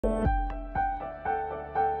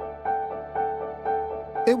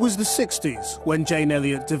It was the 60s when Jane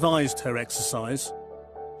Elliott devised her exercise.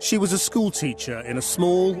 She was a school teacher in a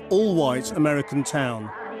small, all-white American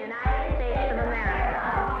town.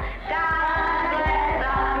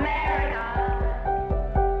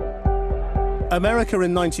 America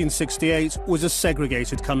in 1968 was a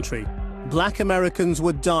segregated country. Black Americans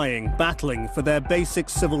were dying, battling for their basic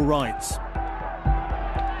civil rights.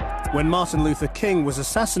 When Martin Luther King was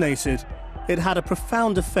assassinated, it had a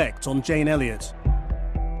profound effect on Jane Elliott.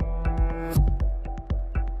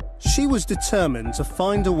 She was determined to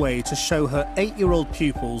find a way to show her 8-year-old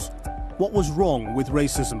pupils what was wrong with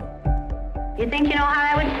racism. You think you know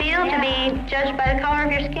how I would feel to be judged by the color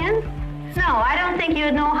of your skin? No, I don't think you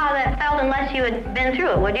would know how that felt unless you had been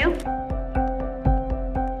through it, would you?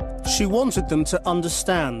 She wanted them to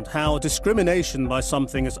understand how discrimination by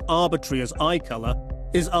something as arbitrary as eye color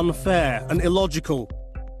is unfair and illogical,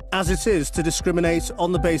 as it is to discriminate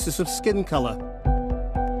on the basis of skin color.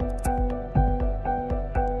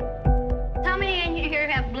 How many in here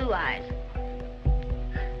have blue eyes?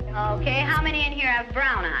 Okay, how many in here have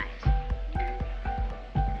brown eyes?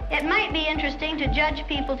 It might be interesting to judge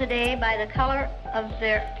people today by the color of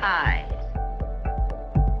their eyes.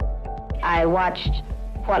 I watched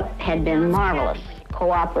what had been marvelous,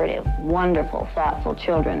 cooperative, wonderful, thoughtful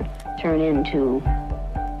children turn into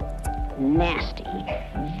nasty,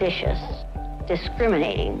 vicious,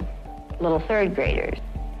 discriminating little third graders.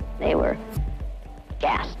 They were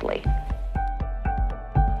ghastly.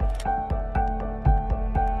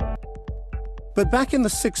 But back in the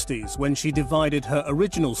 60s, when she divided her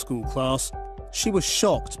original school class, she was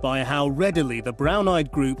shocked by how readily the brown-eyed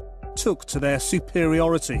group took to their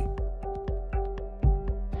superiority.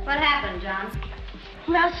 What happened, John?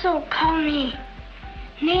 Russell called me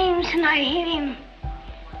names and I hit him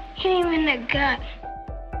in the gut.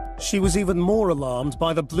 She was even more alarmed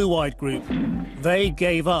by the blue-eyed group. They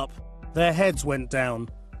gave up. Their heads went down.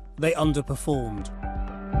 They underperformed.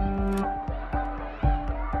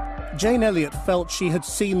 Jane Elliott felt she had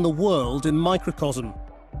seen the world in microcosm.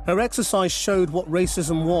 Her exercise showed what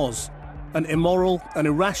racism was, an immoral and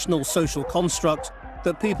irrational social construct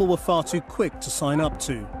that people were far too quick to sign up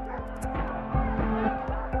to.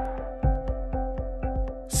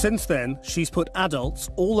 Since then, she's put adults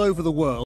all over the world